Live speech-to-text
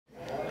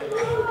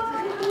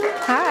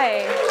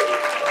Hi.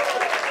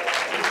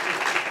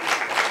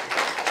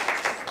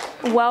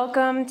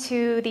 Welcome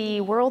to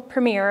the world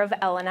premiere of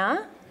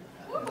Elena.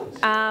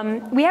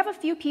 We have a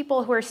few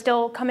people who are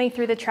still coming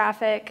through the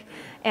traffic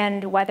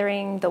and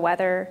weathering the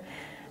weather,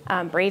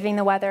 braving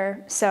the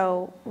weather.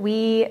 So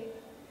we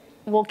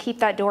will keep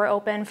that door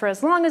open for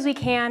as long as we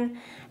can,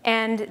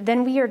 and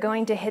then we are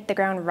going to hit the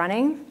ground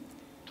running.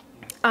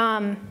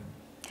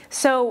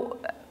 So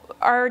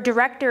our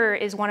director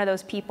is one of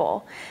those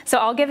people. So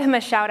I'll give him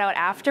a shout out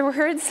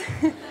afterwards.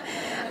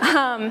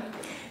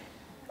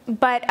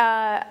 But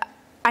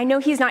I know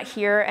he's not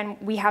here, and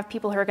we have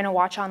people who are going to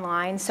watch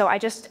online. So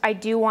I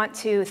do want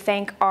to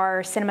thank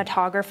our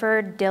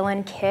cinematographer,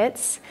 Dylan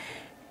Kitts.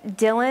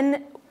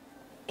 Dylan,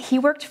 he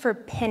worked for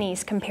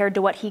pennies compared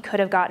to what he could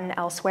have gotten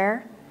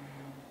elsewhere.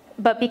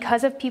 But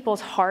because of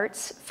people's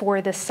hearts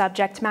for the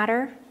subject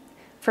matter,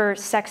 for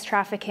sex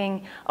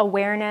trafficking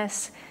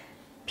awareness,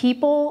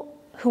 people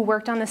who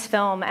worked on this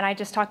film, and I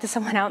just talked to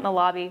someone out in the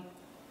lobby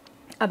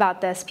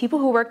about this, people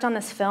who worked on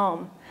this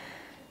film,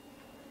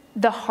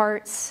 the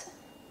hearts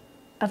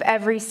of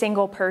every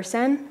single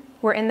person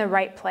were in the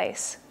right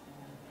place.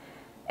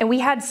 And we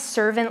had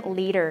servant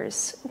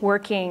leaders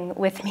working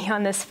with me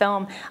on this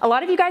film. A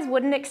lot of you guys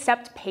wouldn't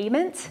accept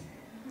payment.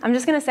 I'm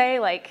just gonna say,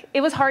 like,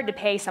 it was hard to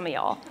pay some of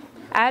y'all.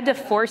 I had to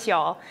force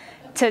y'all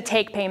to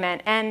take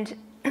payment. And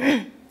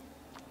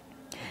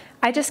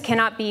I just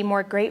cannot be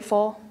more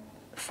grateful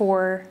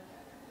for,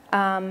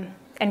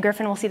 and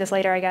Griffin will see this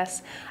later, I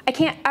guess. I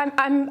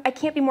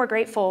can't be more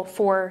grateful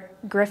for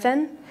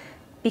Griffin,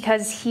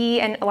 because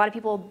he, and a lot of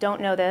people don't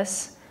know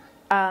this,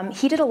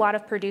 he did a lot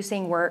of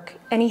producing work,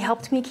 and he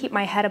helped me keep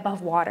my head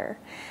above water.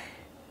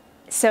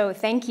 So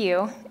thank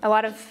you. A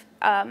lot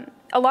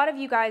of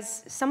you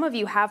guys, some of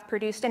you have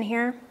produced in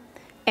here,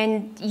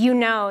 and you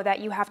know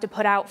that you have to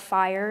put out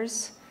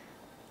fires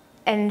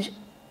and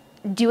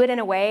do it in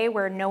a way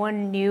where no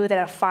one knew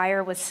that a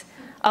fire was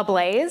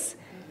ablaze.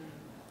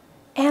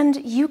 And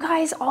you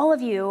guys, all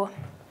of you,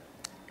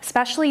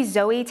 especially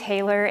Zoe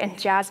Taylor and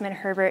Jasmine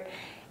Herbert,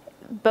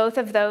 both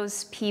of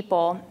those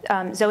people,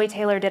 Zoe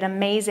Taylor did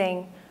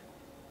amazing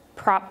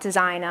prop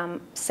design,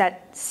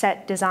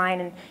 set design,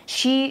 and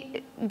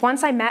she,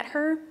 once I met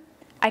her,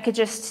 I could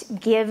just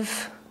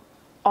give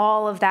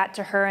all of that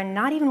to her and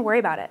not even worry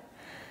about it.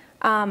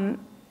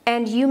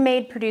 And you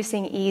made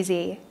producing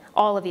easy,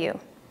 all of you,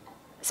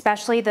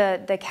 especially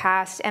the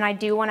cast. And I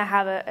do want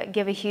to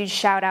give a huge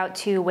shout out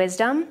to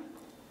Wisdom,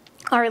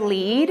 our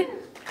lead.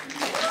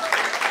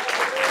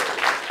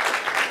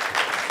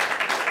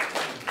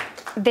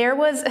 There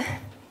was,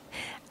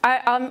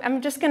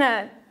 I'm just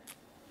gonna,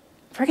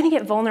 we're gonna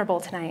get vulnerable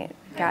tonight,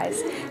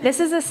 guys. This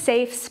is a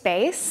safe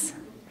space.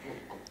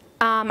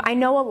 I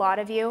know a lot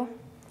of you,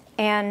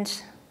 and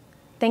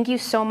thank you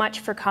so much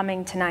for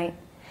coming tonight.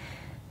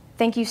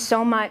 Thank you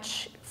so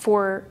much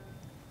for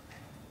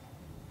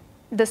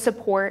the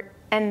support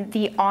and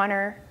the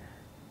honor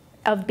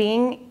of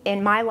being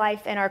in my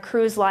life and our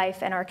crew's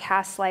life and our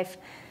cast's life.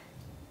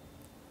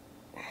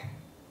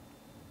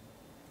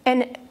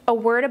 And a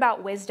word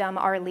about Wisdom,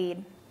 our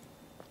lead.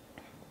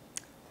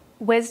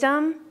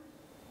 Wisdom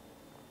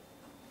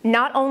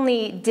not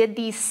only did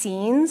these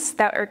scenes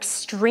that are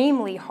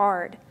extremely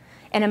hard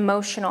and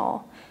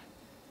emotional,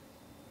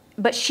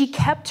 but she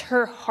kept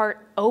her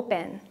heart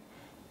open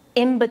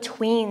in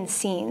between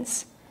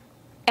scenes.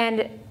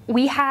 And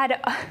we had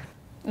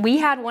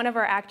one of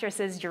our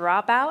actresses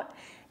drop out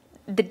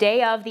the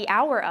day of, the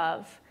hour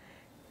of,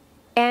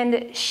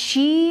 and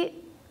she,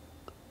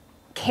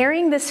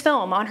 carrying this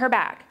film on her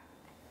back,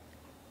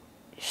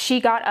 she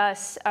got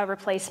us a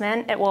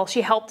replacement. Well,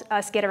 she helped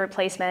us get a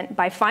replacement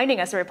by finding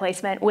us a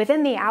replacement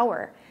within the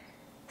hour.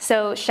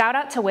 So shout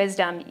out to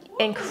Wisdom.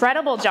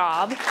 Incredible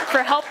job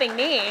for helping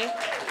me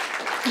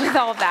with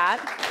all of that.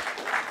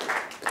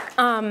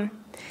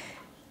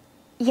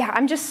 Yeah,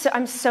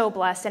 I'm so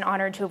blessed and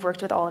honored to have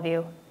worked with all of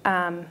you.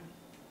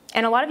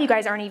 And a lot of you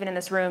guys aren't even in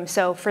this room.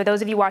 So for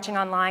those of you watching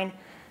online,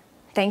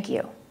 thank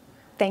you.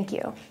 Thank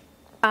you.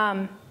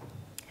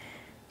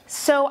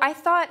 So I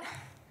thought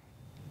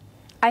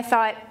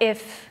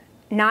if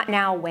not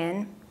now,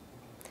 when?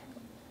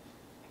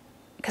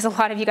 Because a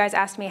lot of you guys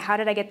asked me, how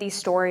did I get these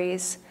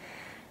stories?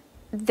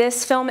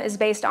 This film is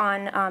based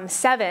on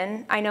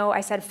 7. I know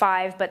I said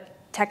 5, but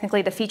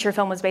technically the feature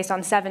film was based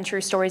on 7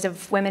 true stories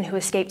of women who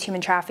escaped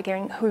human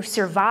trafficking, who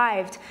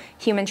survived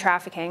human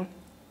trafficking.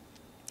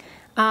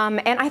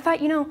 And I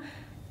thought, you know,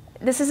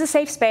 this is a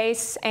safe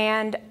space,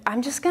 and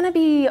I'm just going to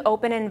be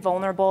open and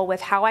vulnerable with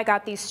how I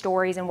got these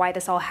stories and why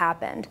this all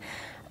happened.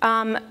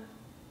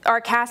 Our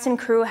cast and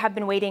crew have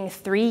been waiting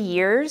 3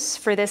 years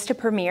for this to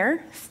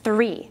premiere.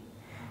 3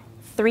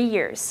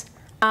 years.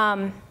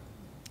 I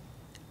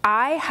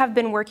have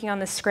been working on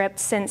the script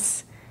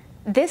since,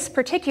 this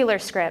particular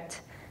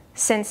script,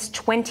 since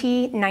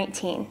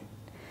 2019.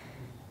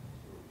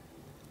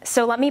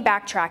 So let me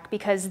backtrack,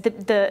 because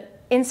the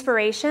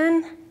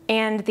inspiration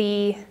and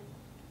the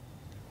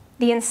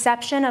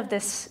inception of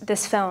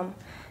this film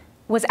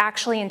was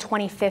actually in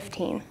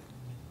 2015,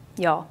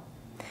 y'all.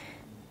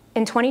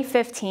 In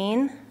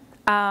 2015,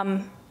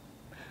 I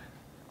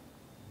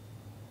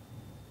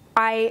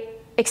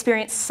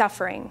experienced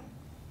suffering.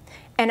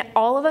 And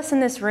all of us in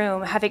this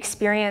room have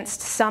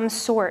experienced some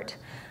sort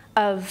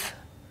of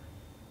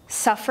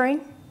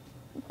suffering,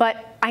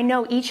 but I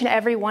know each and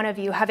every one of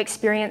you have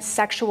experienced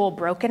sexual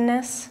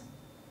brokenness.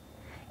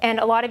 And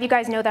a lot of you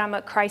guys know that I'm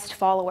a Christ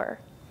follower.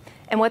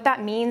 And what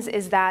that means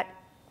is that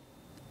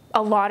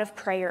a lot of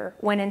prayer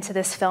went into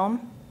this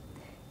film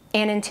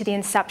and into the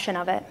inception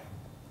of it.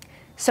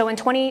 So in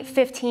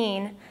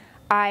 2015,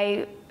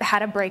 I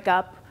had a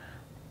breakup.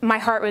 My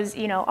heart was,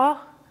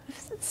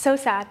 so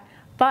sad.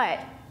 But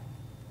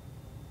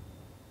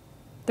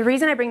the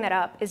reason I bring that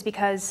up is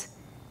because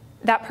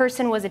that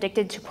person was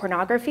addicted to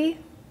pornography,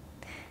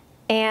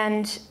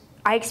 and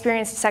I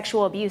experienced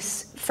sexual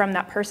abuse from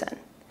that person.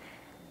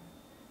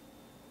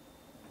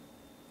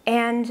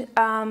 And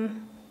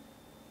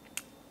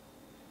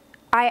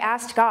I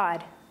asked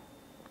God,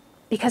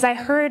 because I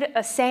heard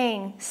a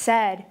saying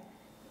said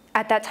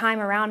at that time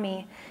around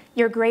me,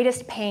 your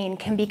greatest pain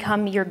can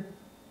become your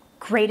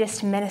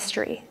greatest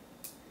ministry.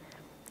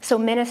 So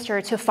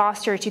minister, to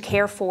foster, to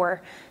care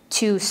for,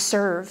 to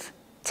serve,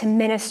 to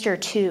minister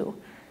to.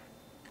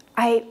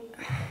 I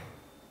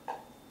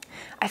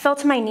fell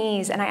to my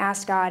knees and I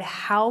asked God,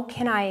 how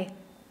can I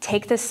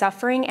take this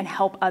suffering and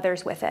help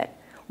others with it?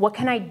 What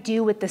can I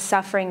do with the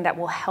suffering that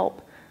will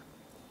help?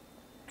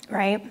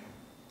 Right?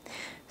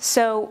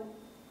 So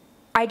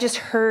I just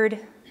heard,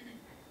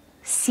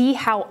 see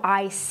how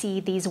I see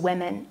these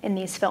women in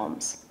these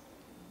films.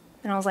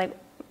 And I was like,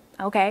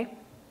 okay,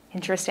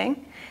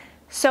 interesting.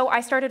 So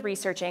I started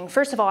researching.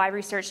 First of all, I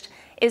researched,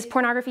 is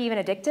pornography even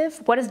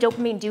addictive? What does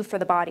dopamine do for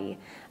the body?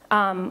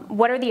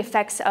 What are the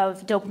effects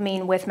of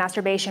dopamine with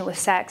masturbation, with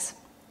sex?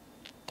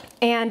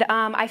 And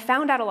I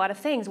found out a lot of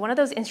things. One of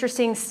those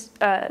interesting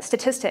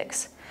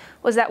statistics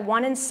was that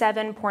 1 in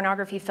 7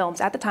 pornography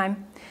films at the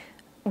time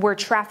were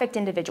trafficked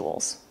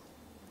individuals.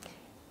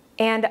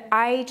 And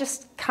I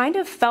just kind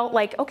of felt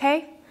like,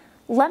 okay,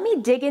 let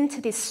me dig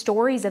into the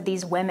stories of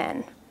these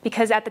women.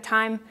 Because at the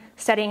time,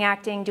 studying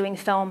acting, doing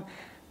film,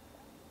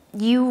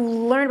 you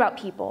learn about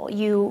people.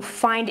 You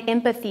find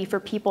empathy for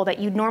people that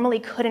you normally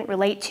couldn't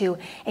relate to.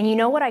 And you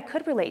know what I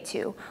could relate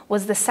to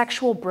was the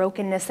sexual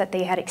brokenness that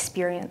they had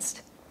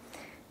experienced.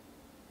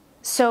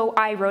 So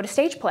I wrote a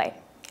stage play.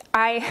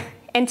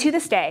 And to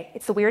this day,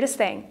 it's the weirdest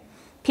thing.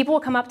 People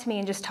will come up to me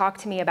and just talk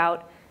to me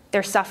about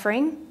their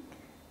suffering,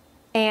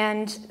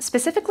 and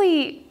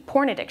specifically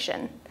porn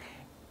addiction.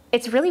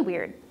 It's really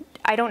weird.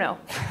 I don't know.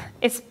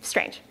 It's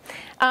strange.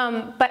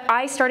 But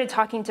I started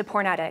talking to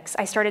porn addicts.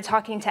 I started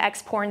talking to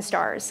ex-porn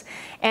stars.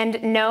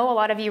 And no, a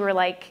lot of you were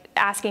like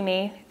asking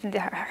me,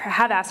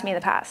 have asked me in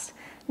the past.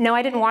 No,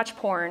 I didn't watch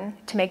porn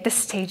to make this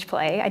stage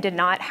play. I did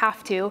not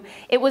have to.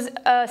 It was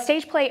a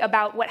stage play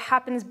about what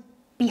happens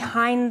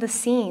behind the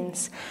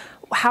scenes.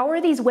 How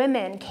are these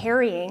women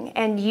carrying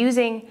and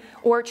using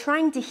or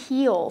trying to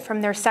heal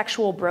from their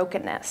sexual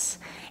brokenness?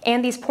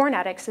 And these porn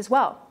addicts as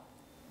well.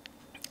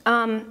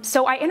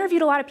 So I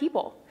interviewed a lot of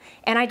people,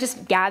 and I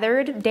just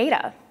gathered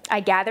data. I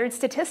gathered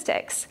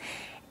statistics,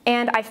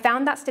 and I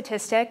found that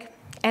statistic,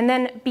 and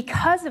then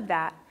because of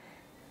that,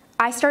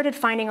 I started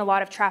finding a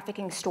lot of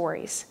trafficking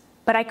stories,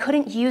 but I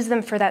couldn't use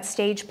them for that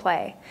stage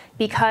play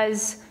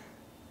because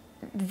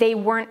they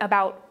weren't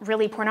about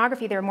really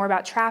pornography, they were more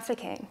about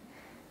trafficking.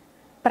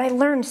 But I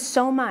learned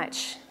so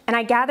much, and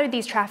I gathered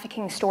these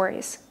trafficking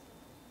stories.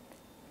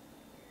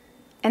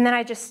 And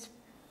then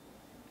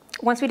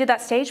once we did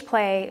that stage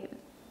play,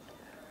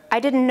 I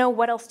didn't know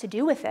what else to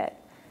do with it.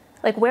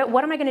 Like,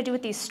 what am I going to do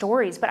with these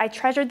stories? But I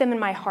treasured them in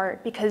my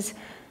heart because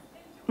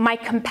my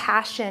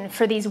compassion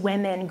for these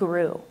women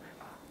grew.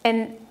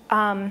 And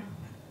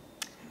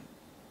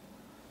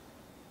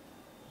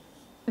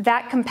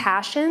that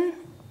compassion,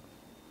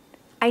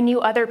 I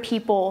knew other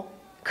people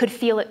could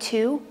feel it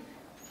too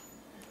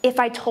if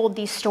I told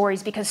these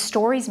stories, because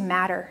stories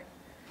matter.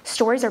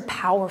 Stories are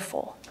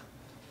powerful.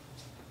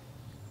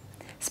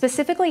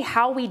 Specifically,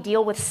 how we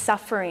deal with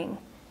suffering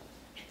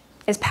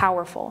is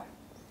powerful.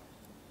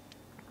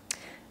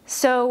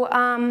 So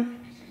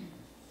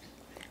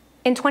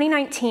in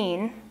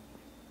 2019,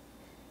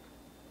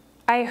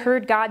 I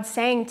heard God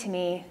saying to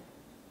me,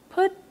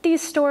 put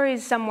these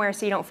stories somewhere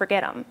so you don't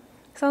forget them.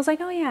 So I was like,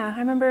 oh yeah, I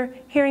remember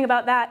hearing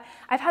about that.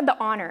 I've had the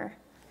honor,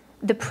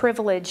 the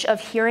privilege of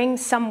hearing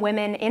some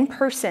women in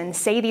person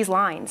say these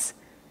lines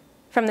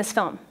from this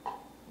film.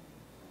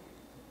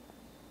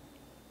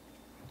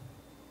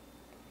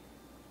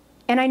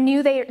 And I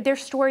knew their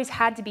stories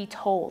had to be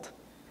told.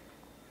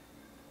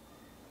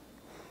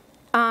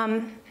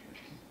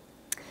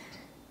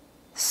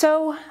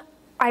 So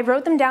I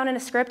wrote them down in a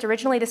script.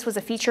 Originally, this was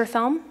a feature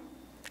film.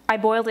 I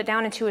boiled it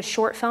down into a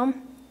short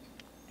film.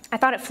 I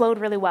thought it flowed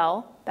really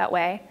well that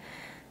way.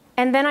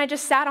 And then I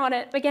just sat on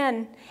it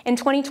again. In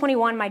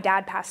 2021, my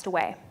dad passed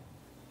away.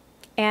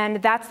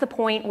 And that's the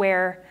point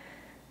where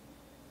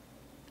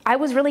I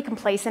was really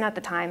complacent at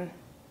the time.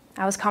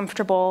 I was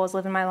comfortable, I was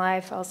living my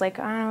life. I was like,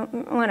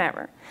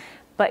 whatever.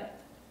 But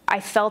I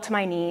fell to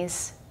my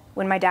knees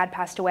when my dad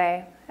passed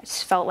away. I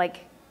just felt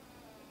like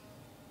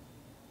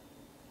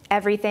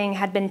everything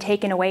had been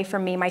taken away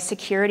from me. My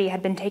security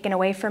had been taken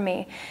away from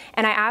me.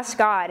 And I asked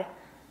God,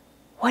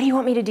 what do you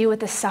want me to do with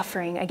this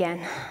suffering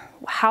again?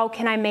 How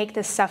can I make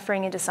this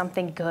suffering into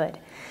something good?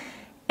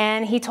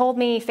 And he told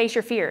me, face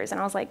your fears. And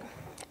I was like,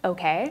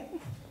 okay,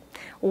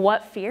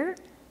 what fear?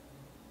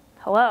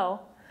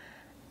 Hello?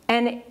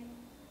 And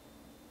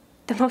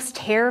the most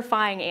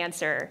terrifying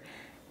answer,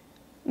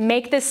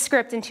 make this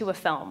script into a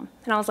film.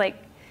 And I was like,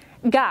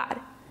 God,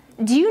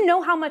 do you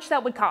know how much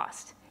that would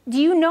cost?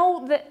 Do you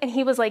know that? And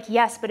he was like,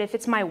 yes, but if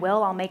it's my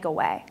will, I'll make a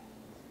way.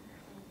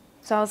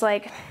 So I was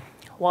like,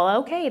 well,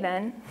 okay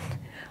then.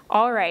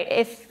 All right,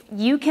 if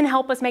you can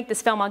help us make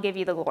this film, I'll give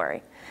you the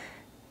glory.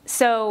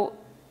 So,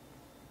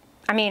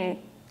 I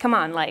mean, come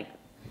on, like,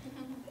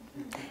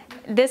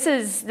 this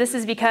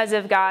is because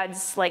of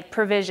God's like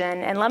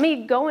provision, and let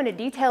me go into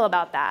detail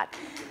about that.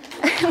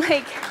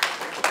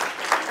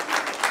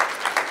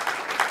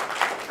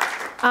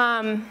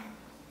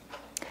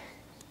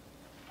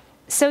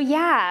 So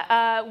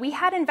yeah, we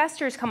had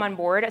investors come on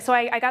board. So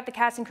I got the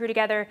cast and crew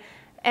together.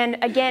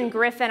 And again,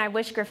 Griffin, I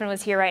wish Griffin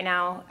was here right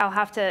now. I'll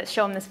have to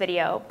show him this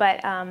video,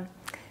 but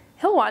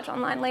he'll watch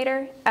online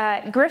later.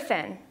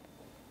 Griffin,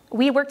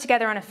 we worked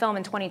together on a film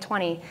in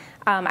 2020.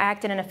 I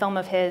acted in a film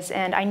of his,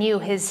 and I knew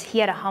he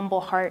had a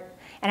humble heart,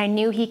 and I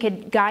knew he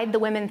could guide the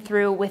women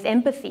through with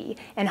empathy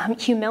and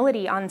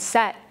humility on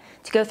set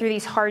to go through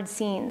these hard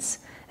scenes,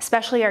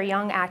 especially our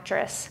young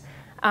actress.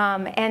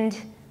 And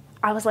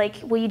I was like,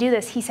 will you do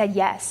this? He said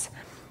yes.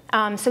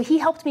 So he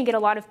helped me get a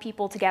lot of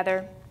people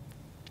together.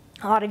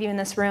 A lot of you in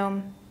this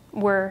room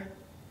were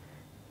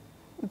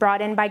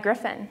brought in by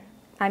Griffin.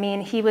 I mean,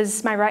 he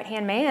was my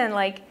right-hand man.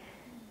 Like,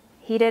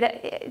 he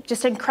did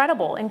just an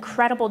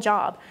incredible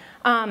job.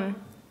 And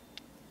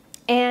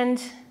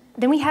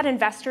then we had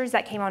investors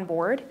that came on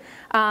board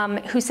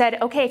who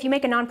said, okay, if you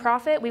make a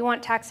nonprofit, we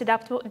want tax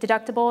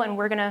deductible, and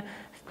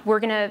we're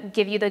gonna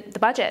give you the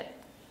budget.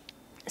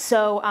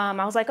 So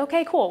I was like,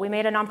 okay, cool. We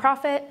made a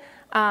nonprofit.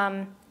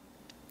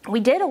 We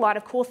did a lot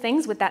of cool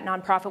things with that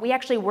nonprofit. We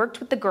actually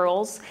worked with the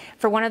girls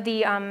for one of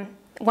the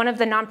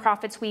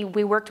nonprofits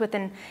we worked with,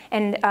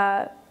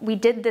 and we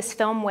did this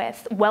film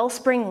with.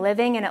 Wellspring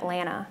Living in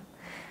Atlanta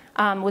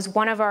was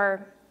one of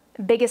our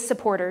biggest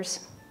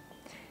supporters.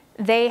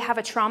 They have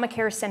a trauma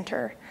care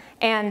center,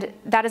 and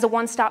that is a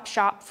one-stop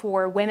shop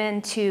for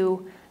women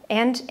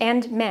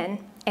and men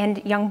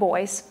and young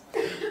boys,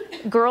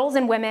 girls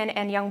and women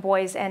and young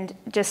boys, and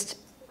just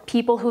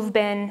people who've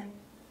been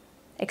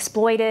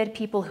exploited,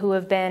 people who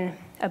have been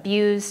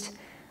abused.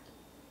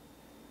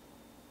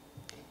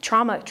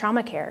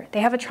 Trauma care.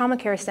 They have a trauma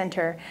care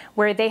center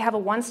where they have a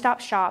one-stop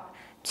shop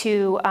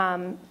to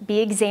be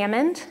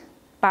examined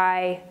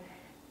by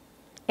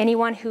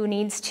anyone who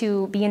needs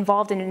to be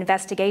involved in an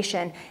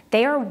investigation.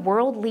 They are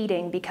world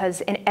leading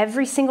because in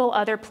every single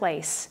other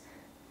place,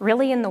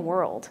 really in the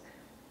world,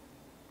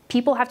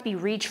 people have to be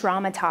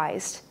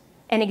re-traumatized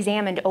and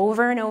examined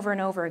over and over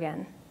and over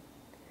again,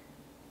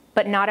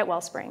 but not at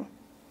Wellspring.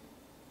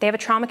 They have a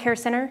trauma care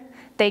center.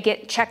 They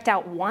get checked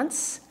out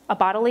once, a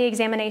bodily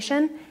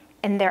examination,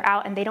 and they're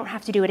out, and they don't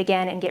have to do it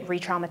again and get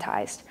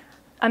re-traumatized.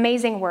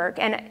 Amazing work.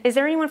 And is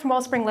there anyone from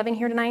Wellspring Living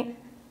here tonight?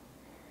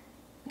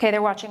 Okay,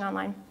 they're watching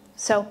online.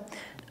 So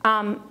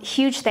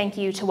huge thank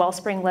you to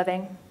Wellspring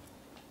Living.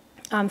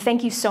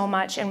 Thank you so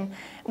much. And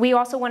we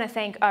also want to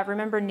thank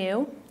Remember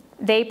New.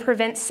 They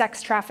prevent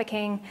sex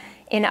trafficking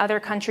in other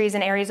countries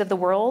and areas of the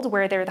world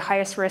where they're the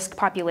highest risk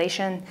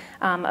population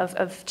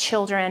of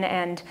children,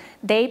 and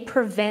they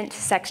prevent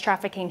sex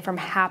trafficking from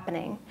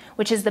happening,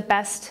 which is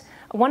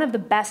one of the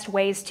best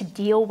ways to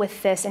deal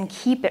with this and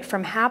keep it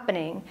from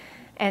happening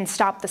and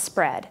stop the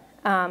spread.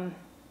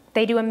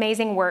 They do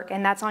amazing work,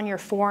 and that's on your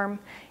form.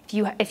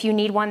 If you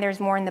need one,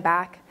 there's more in the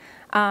back.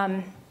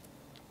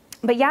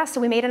 But yeah, so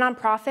we made a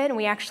nonprofit, and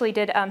we actually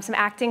did some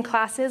acting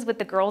classes with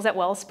the girls at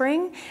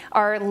Wellspring.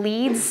 Our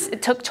leads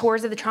took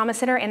tours of the trauma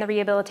center and the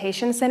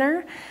rehabilitation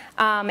center.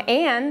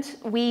 And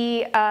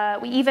we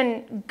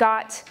even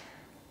got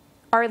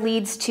our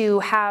leads to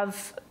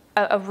have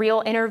a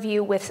real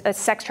interview with a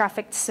sex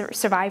trafficking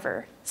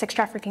survivor.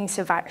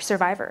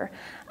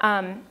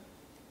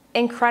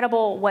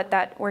 Incredible what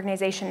that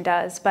organization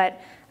does.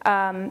 But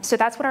so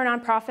that's what our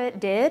nonprofit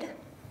did.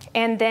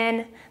 And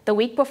then the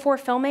week before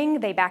filming,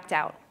 they backed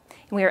out.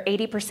 We were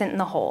 80% in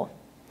the hole.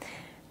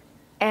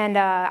 And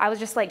I was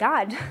just like,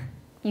 God,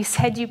 you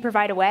said you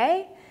provide a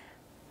way.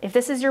 If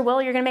this is your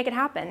will, you're going to make it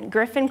happen.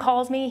 Griffin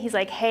calls me. He's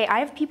like, hey, I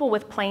have people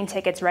with plane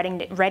tickets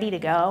ready to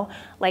go.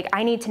 Like,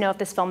 I need to know if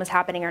this film is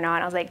happening or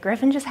not. I was like,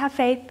 Griffin, just have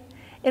faith.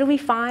 It'll be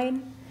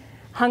fine.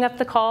 Hung up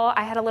the call.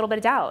 I had a little bit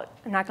of doubt.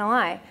 I'm not going to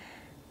lie.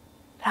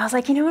 But I was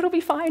like, it'll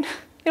be fine.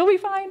 It'll be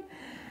fine.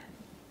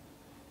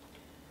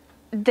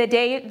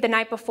 The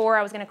night before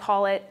I was going to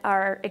call it,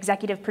 our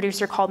executive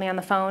producer called me on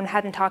the phone,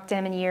 hadn't talked to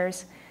him in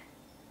years.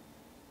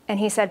 And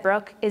he said,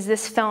 Brooke, is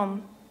this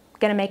film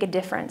going to make a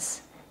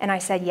difference? And I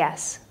said,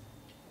 yes.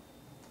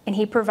 And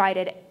he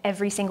provided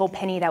every single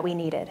penny that we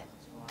needed.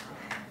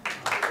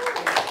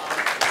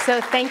 So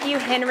thank you,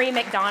 Henry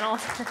McDonald.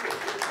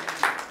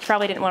 He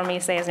probably didn't want me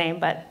to say his name,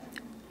 but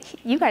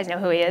You guys know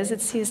who he is.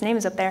 His name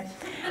is up there.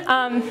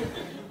 I'm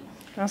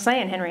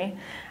saying, Henry.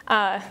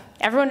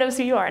 Everyone knows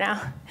who you are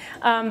now.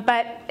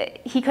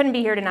 But he couldn't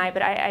be here tonight,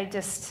 but I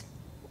just,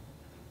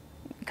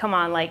 come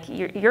on, like,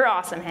 you're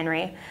awesome,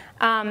 Henry.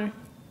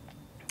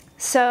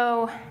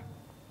 So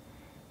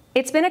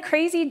it's been a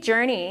crazy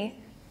journey,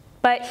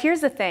 but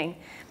here's the thing.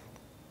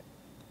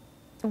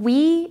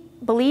 We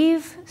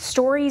believe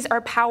stories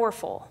are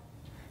powerful.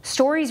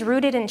 Stories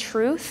rooted in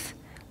truth,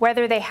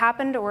 whether they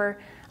happened or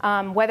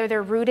whether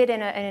they're rooted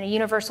in a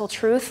universal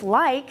truth,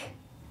 like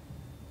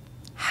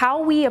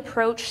how we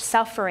approach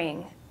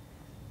suffering.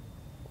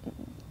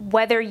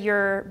 Whether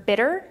you're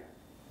bitter,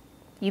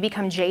 you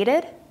become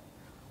jaded,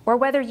 or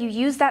whether you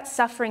use that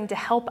suffering to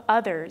help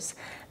others,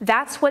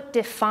 that's what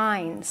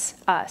defines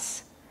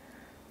us.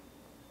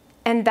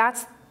 And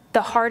that's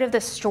the heart of the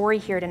story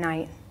here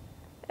tonight.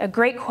 A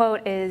great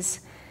quote is,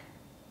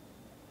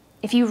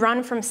 if you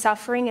run from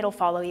suffering, it'll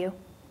follow you.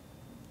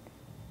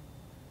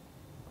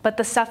 But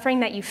the suffering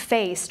that you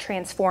face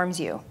transforms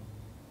you.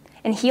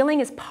 And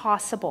healing is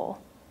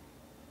possible.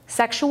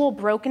 Sexual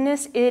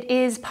brokenness, it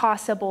is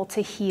possible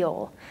to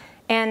heal.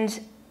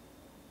 And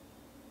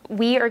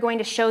we are going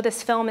to show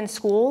this film in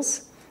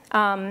schools,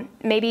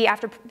 maybe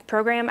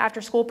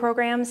after school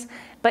programs.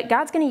 But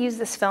God's going to use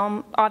this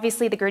film.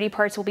 Obviously, the gritty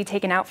parts will be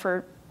taken out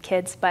for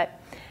kids,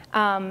 but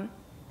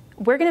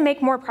we're going to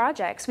make more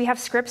projects. We have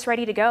scripts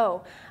ready to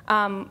go.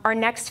 Our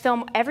next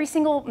film, every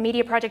single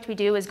media project we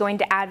do is going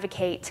to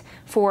advocate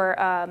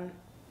for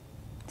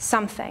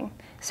something.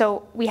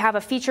 So we have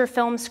a feature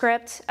film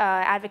script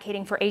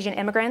advocating for Asian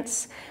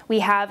immigrants. We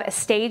have a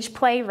stage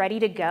play ready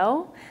to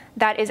go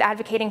that is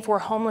advocating for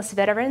homeless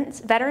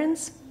veterans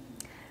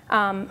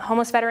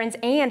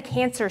and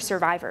cancer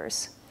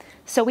survivors.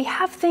 So we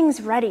have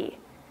things ready.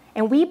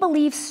 And we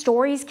believe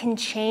stories can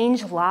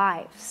change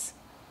lives,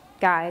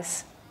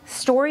 guys.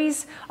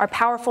 Stories are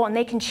powerful and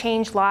they can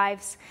change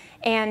lives.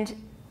 And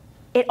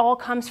it all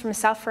comes from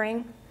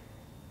suffering.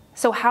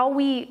 So how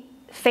we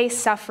face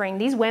suffering,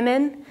 these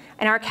women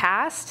and our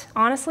cast,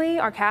 honestly,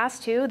 our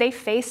cast too, they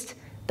faced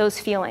those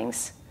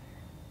feelings.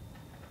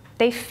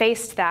 They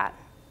faced that.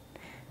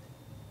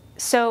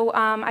 So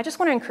I just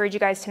want to encourage you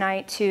guys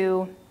tonight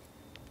to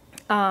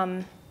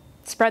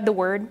spread the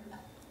word.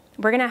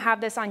 We're going to have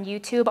this on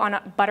YouTube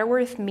on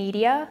Butterworth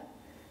Media,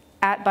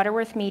 at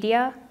Butterworth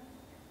Media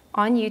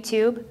on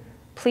YouTube.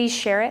 Please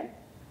share it.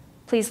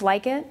 Please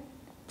like it.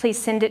 Please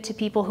send it to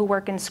people who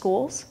work in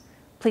schools.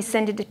 Please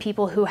send it to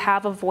people who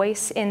have a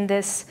voice in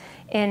this,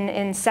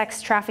 in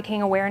sex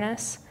trafficking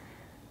awareness.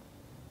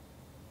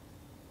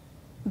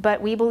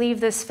 But we believe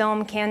this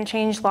film can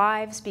change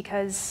lives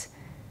because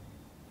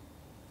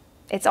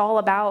it's all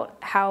about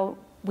how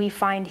we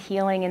find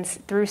healing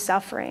through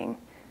suffering.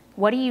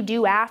 What do you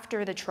do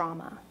after the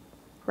trauma,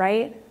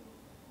 right?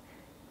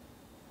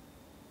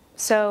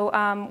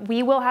 So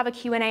we will have a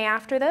Q&A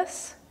after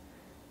this,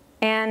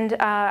 and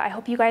I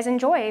hope you guys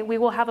enjoy. We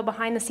will have a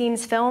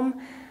behind-the-scenes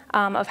film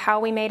of how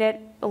we made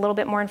it, a little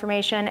bit more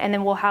information, and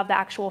then we'll have the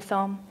actual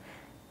film.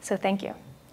 So thank you.